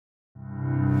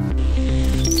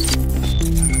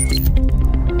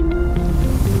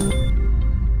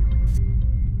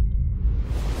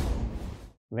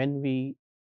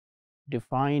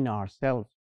define ourselves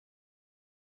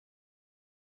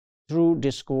through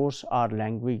discourse or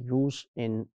language use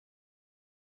in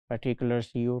particular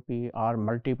COP or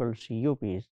multiple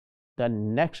COPs, the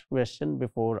next question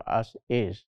before us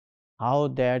is how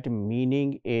that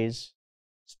meaning is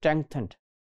strengthened,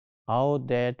 how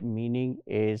that meaning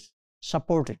is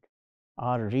supported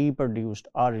or reproduced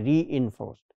or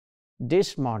reinforced.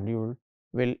 This module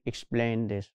will explain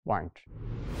this point.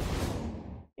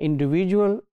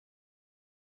 Individual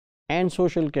and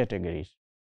social categories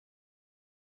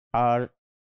are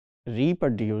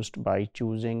reproduced by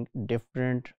choosing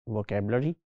different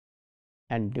vocabulary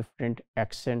and different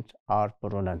accents or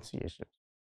pronunciations.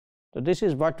 So this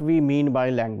is what we mean by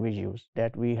language use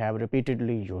that we have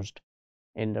repeatedly used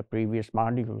in the previous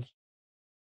modules.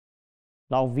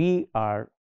 Now we are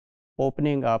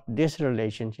opening up this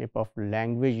relationship of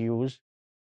language use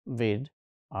with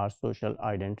our social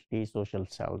identity, social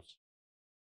selves.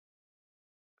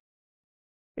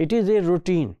 It is a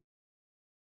routine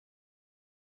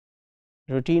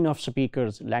of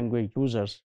speakers, language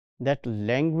users, that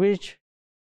language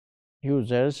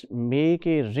users make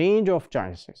a range of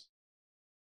choices.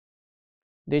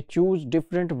 They choose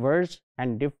different words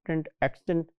and different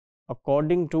accent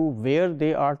according to where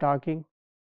they are talking,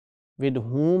 with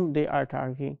whom they are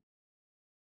talking,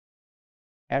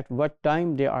 at what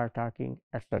time they are talking,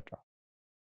 etc.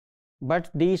 But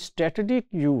the strategic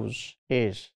use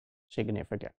is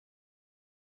significant.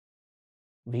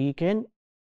 We can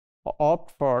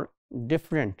opt for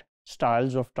different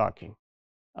styles of talking,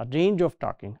 a range of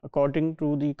talking according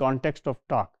to the context of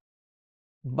talk.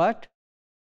 But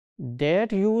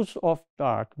that use of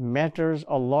talk matters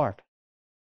a lot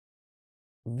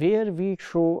where we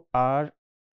show our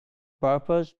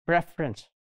purpose, preference,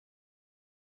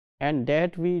 and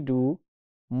that we do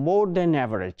more than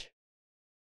average.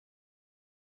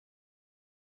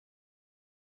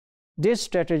 This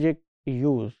strategic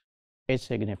use is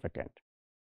significant.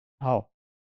 How?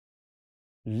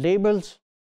 Labels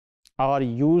are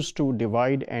used to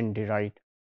divide and deride,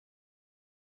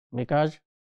 because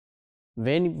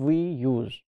when we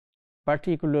use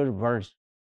particular words,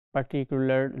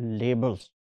 particular labels,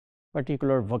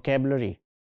 particular vocabulary,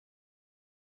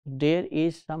 there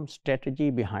is some strategy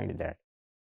behind that.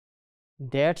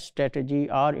 That strategy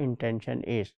or intention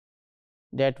is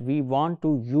that we want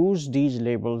to use these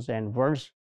labels and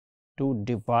words to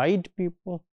divide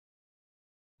people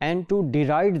and to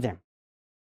deride them.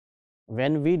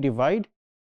 When we divide,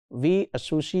 we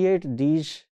associate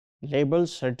these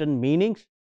labels certain meanings,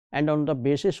 and on the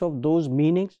basis of those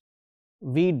meanings,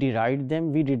 we deride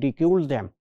them, we ridicule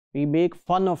them, we make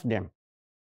fun of them.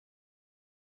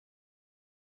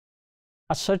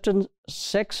 A certain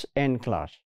sex and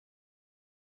class.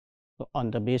 So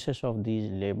on the basis of these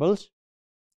labels,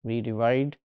 we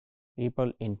divide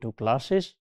people into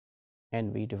classes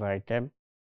and we divide them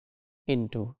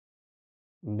into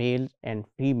males and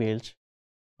females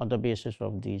on the basis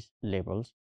of these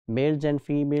labels. Males and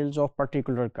females of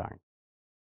particular kind.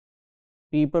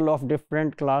 People of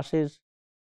different classes,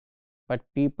 but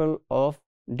people of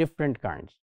different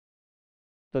kinds.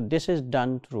 So this is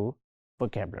done through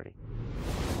vocabulary.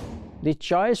 The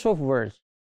choice of words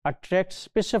attracts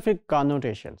specific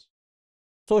connotations,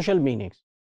 social meanings.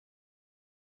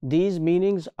 These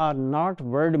meanings are not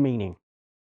word meaning.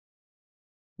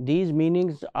 These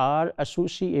meanings are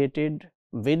associated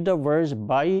with the words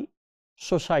by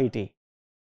society,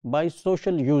 by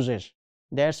social uses.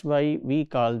 That's why we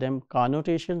call them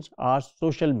connotations or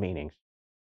social meanings.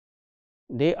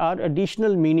 They are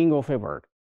additional meaning of a word.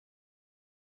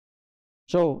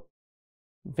 So,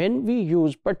 when we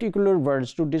use particular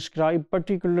words to describe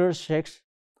particular sex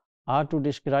or to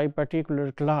describe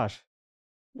particular class,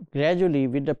 gradually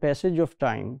with the passage of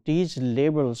time, these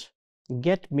labels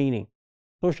get meaning,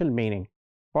 social meaning.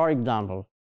 For example,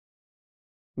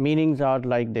 meanings are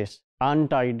like this: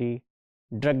 untidy,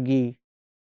 druggy,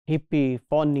 hippie,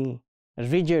 phony,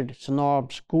 rigid,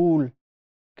 snob, cool,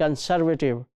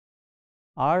 conservative,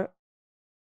 or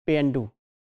pendu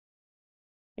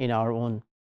in our own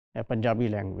Punjabi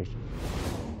language.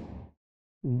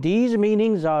 These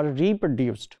meanings are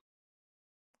reproduced.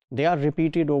 They are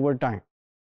repeated over time.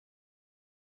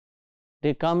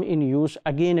 They come in use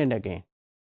again and again.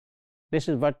 This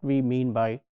is what we mean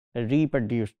by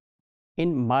reproduced.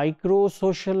 In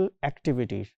micro-social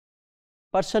activities,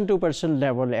 person-to-person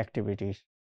level activities,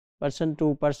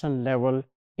 person-to-person level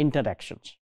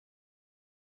interactions,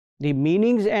 the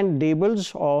meanings and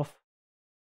labels of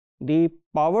the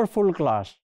powerful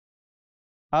class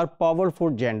or powerful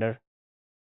gender,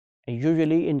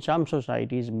 usually in some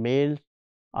societies, males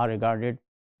are regarded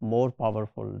more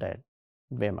powerful than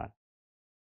women.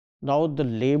 Now the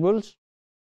labels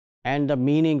and the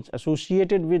meanings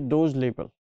associated with those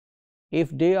labels, if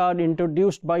they are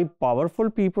introduced by powerful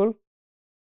people,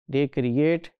 they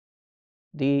create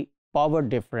the power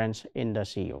difference in the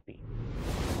COP.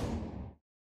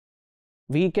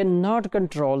 We cannot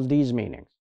control these meanings,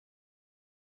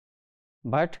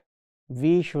 but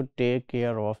we should take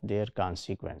care of their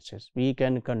consequences. We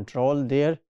can control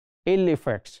their ill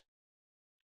effects,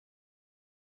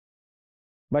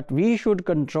 but we should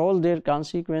control their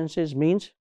consequences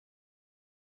means,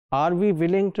 are we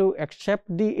willing to accept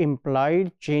the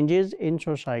implied changes in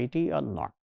society or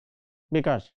not?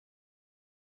 Because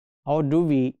how do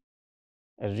we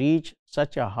reach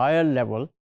such a higher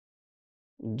level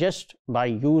just by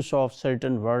use of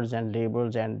certain words and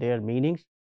labels and their meanings?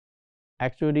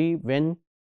 Actually, when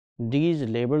these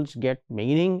labels get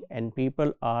meaning and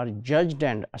people are judged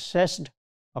and assessed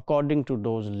according to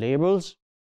those labels,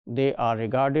 they are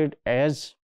regarded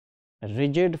as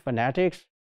rigid fanatics,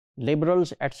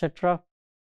 liberals, etc.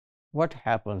 What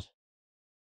happens?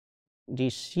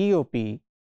 The COP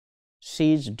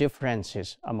sees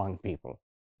differences among people,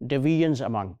 divisions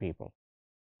among people,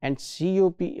 and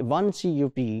one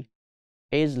COP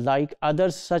is like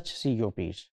other such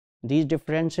COPs. These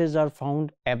differences are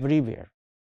found everywhere.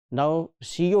 Now,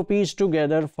 COPs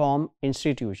together form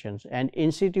institutions, and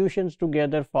institutions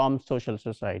together form social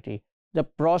society. The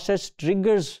process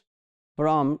triggers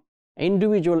from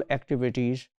individual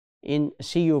activities in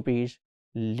COPs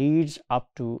leads up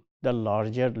to the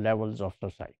larger levels of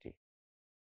society.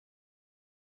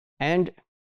 And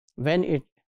when it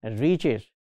reaches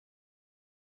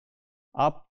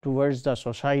up towards the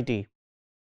society,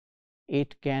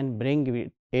 it can bring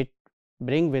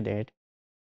with it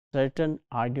certain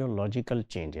ideological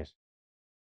changes.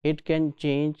 It can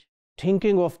change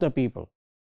thinking of the people.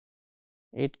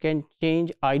 It can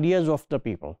change ideas of the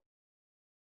people.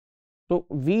 So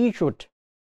we should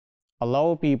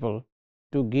allow people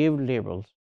to give labels,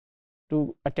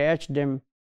 to attach them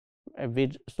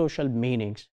with social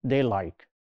meanings they like.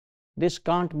 This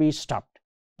can't be stopped.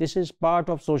 This is part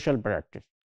of social practice.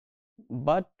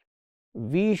 But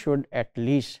we should at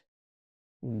least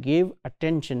give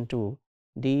attention to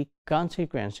the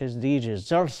consequences, the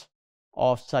results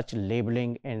of such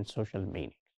labeling and social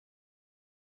meaning.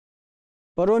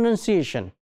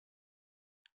 Pronunciation.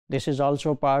 This is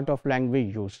also part of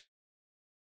language use.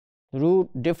 Through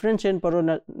difference in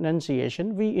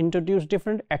pronunciation, we introduce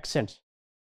different accents.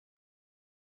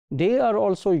 They are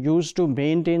also used to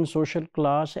maintain social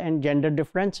class and gender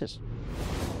differences.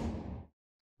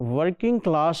 Working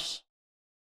class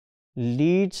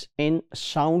leads in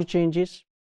sound changes,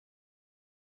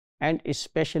 and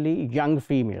especially young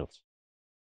females.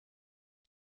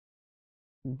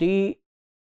 The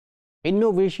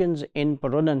innovations in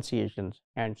pronunciations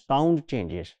and sound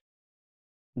changes,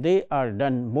 they are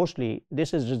done mostly,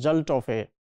 this is result of a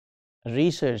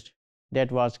research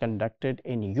that was conducted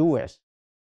in US,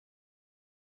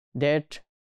 that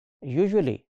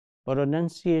usually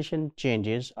pronunciation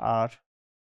changes are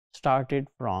started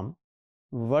from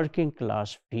working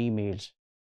class females,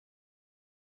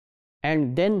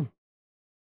 and then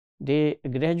they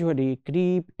gradually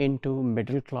creep into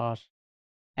middle class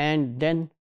and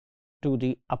then to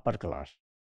the upper class.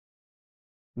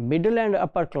 Middle and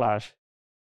upper class,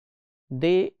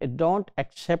 they don't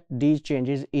accept these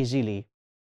changes easily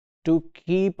to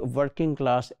keep working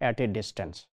class at a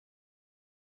distance.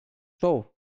 So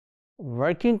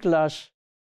working class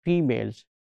females,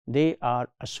 they are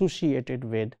associated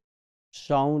with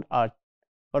sound or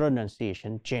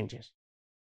pronunciation changes.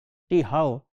 See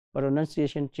how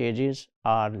pronunciation changes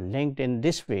are linked in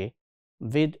this way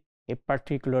with a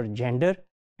particular gender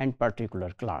and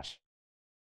particular class.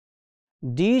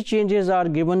 These changes are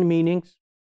given meanings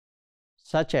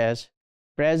such as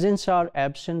presence or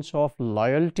absence of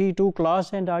loyalty to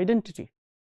class and identity.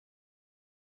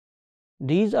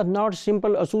 These are not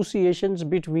simple associations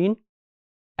between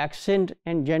accent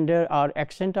and gender or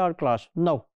accent or class.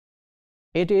 No,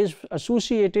 it is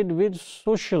associated with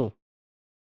social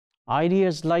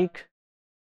ideas like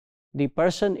the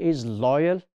person is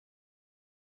loyal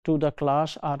to the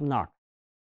class or not.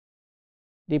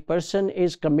 The person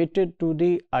is committed to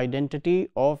the identity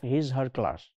of his/her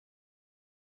class.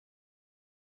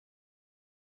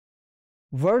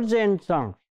 Words and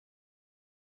sounds,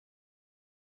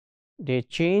 they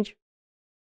change,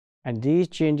 and these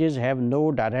changes have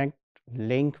no direct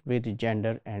link with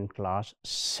gender and class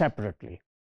separately.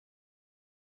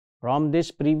 From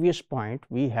this previous point,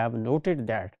 we have noted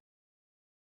that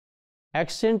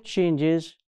accent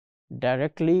changes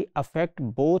directly affect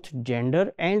both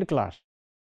gender and class.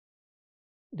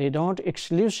 They don't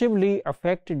exclusively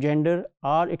affect gender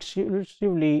or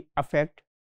exclusively affect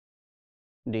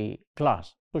the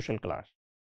class, social class.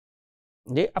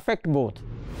 They affect both.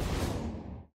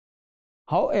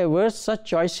 However, such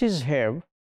choices have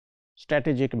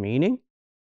strategic meaning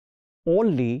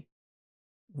only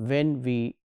when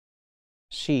we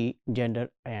see gender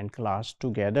and class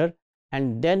together,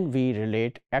 and then we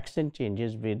relate accent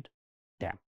changes with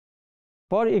them.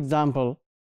 For example,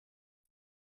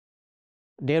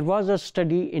 there was a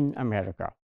study in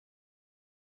America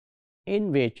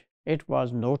in which it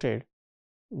was noted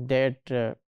that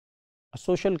a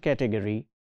social category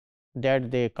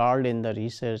that they called in the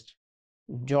research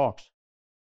jocks,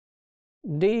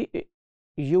 they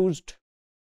used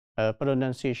a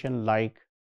pronunciation like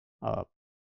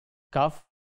cuff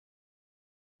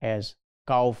as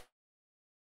cough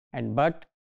and butt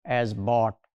as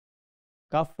bought,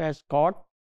 cuff as caught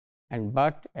and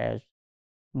butt as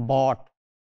bought.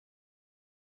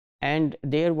 And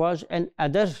there was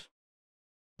another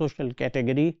social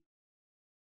category,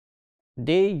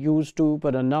 they used to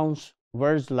pronounce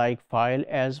words like file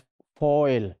as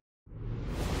foil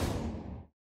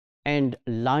and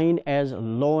line as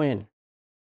loin.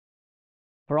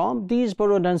 From these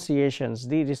pronunciations,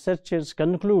 the researchers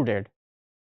concluded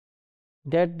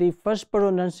that the first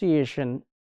pronunciation,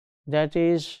 that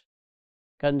is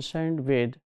concerned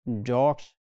with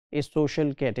jocks, a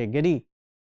social category.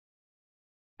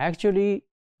 Actually,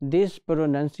 this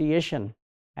pronunciation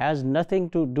has nothing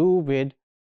to do with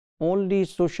only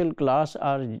social class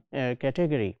or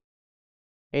category.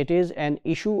 It is an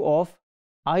issue of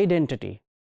identity.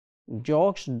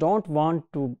 Jocks don't want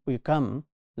to become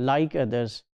like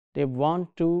others. They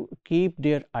want to keep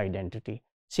their identity.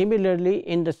 Similarly,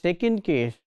 in the second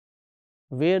case,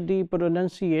 where the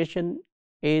pronunciation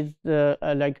is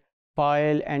like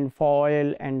file and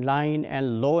foil and line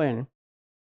and loin,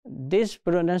 this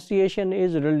pronunciation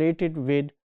is related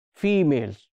with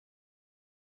females.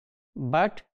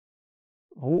 But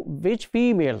which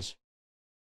females?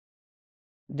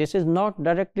 This is not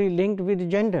directly linked with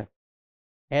gender.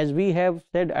 As we have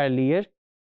said earlier,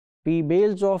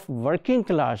 females of working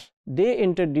class, they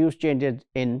introduce changes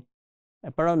in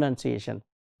pronunciation.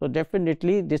 So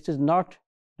definitely this is not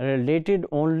related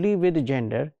only with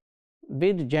gender.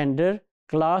 With gender,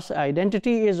 class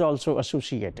identity is also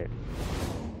associated.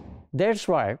 That's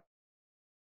why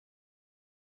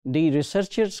the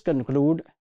researchers conclude,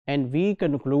 and we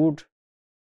conclude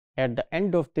at the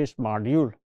end of this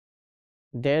module,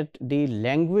 that the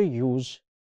language use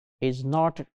is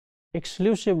not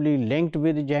exclusively linked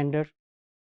with gender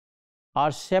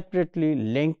or separately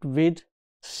linked with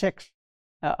sex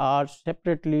or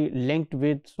separately linked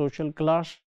with social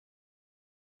class.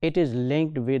 It is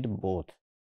linked with both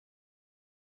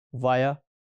via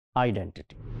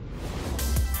identity.